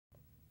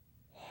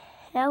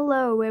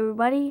Hello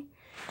everybody.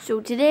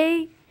 So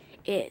today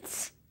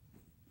it's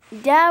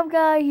Dab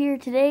Guy here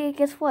today.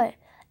 Guess what?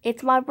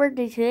 It's my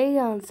birthday today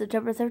on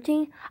September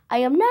 13th. I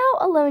am now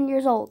 11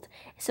 years old.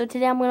 So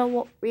today I'm going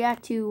to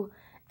react to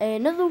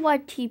another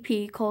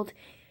YTP called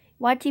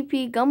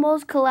YTP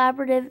Gumballs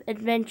Collaborative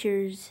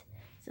Adventures.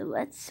 So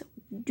let's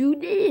do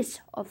this.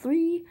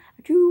 3,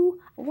 2,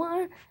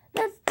 1.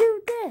 Let's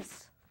do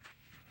this.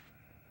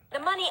 The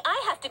money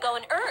I have to go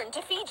and earn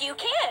to feed you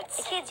kids.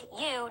 The kids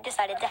you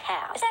decided to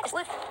have. Sex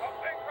with...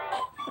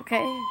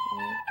 Okay.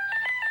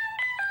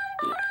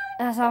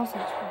 That's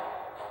awesome.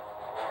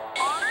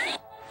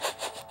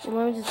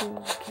 Let me just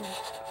move the camera.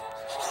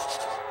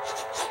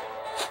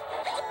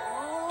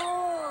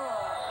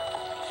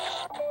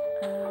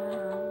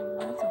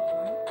 That's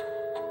alright.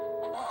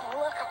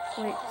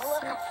 Wait,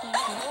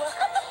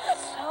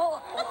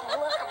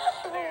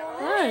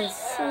 that is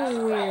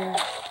so weird.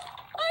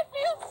 I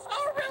feel so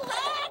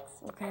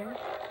relaxed. Okay.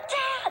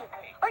 Dad!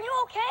 Are you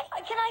okay?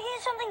 Can I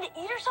get something to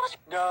eat or something?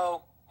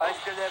 No, I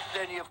still have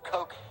plenty of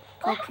Coke.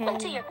 What happened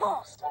to your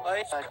ghost?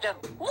 What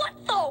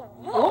the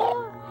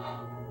what?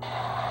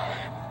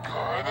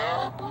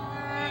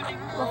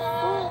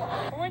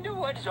 I wonder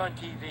what's on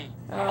TV.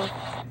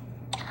 Oh.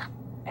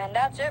 And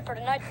that's it for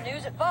tonight's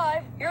news at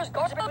 5. Here's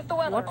Garth with the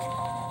weather. What?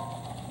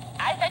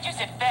 I thought you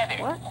said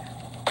feather. What?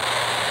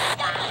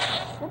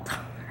 What the?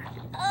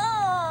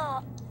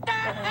 Oh!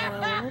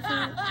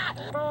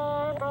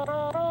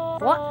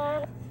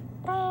 What?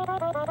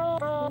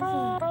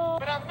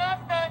 But I'm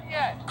not done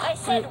yet. I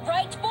said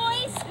right,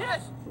 boys?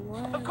 Yes,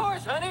 What? of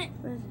course, honey.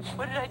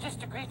 What did I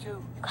just agree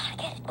to? Gotta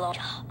get it,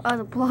 blowjob. Oh,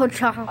 the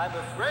blowjob. I'm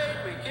afraid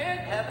we can't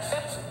have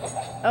sex.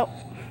 Oh.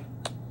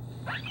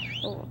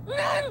 Oh.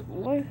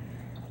 What?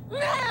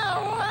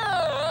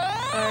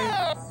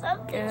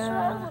 Something's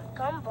wrong with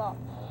Gumball.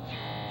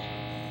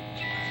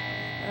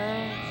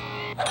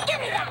 Give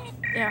me that!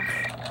 Yeah.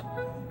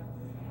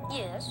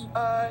 Yes.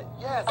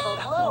 Yes.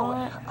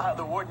 Hello. What?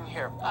 The warden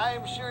here.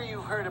 I'm sure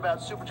you've heard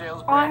about Super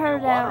Jail's I brand heard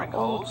new that. watering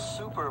hole,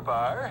 Super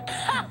Bar.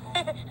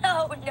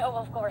 Oh, no,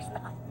 of course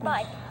not.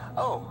 But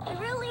Oh, I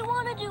really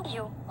want to do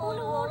you.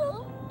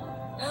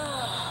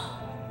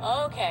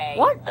 Okay.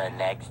 What? the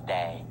next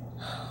day.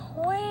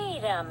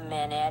 Wait a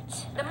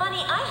minute. The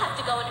money I have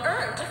to go and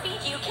earn to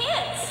feed you The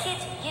kids.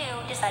 kids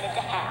you decided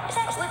to have.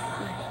 Sex with...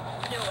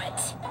 Knew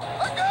it. I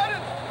got it.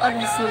 Oh,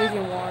 the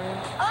solution water.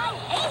 I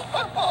hate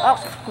football. Oh,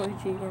 poor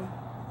chicken.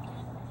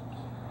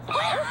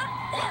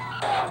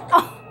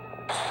 Oh.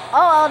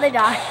 Oh, they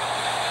died.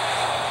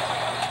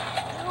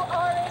 You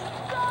are in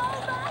so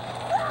much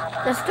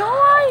trouble. They're still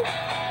alive?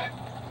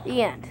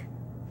 The end.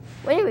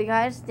 Well, anyway,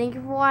 guys, thank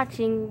you for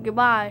watching.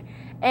 Goodbye.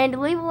 And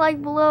leave a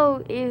like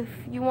below if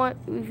you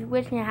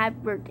wish me a happy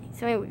birthday.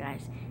 So anyway,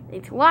 guys,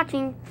 thanks for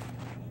watching.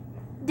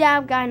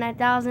 Dab Guy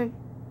 9000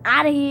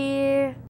 out of here.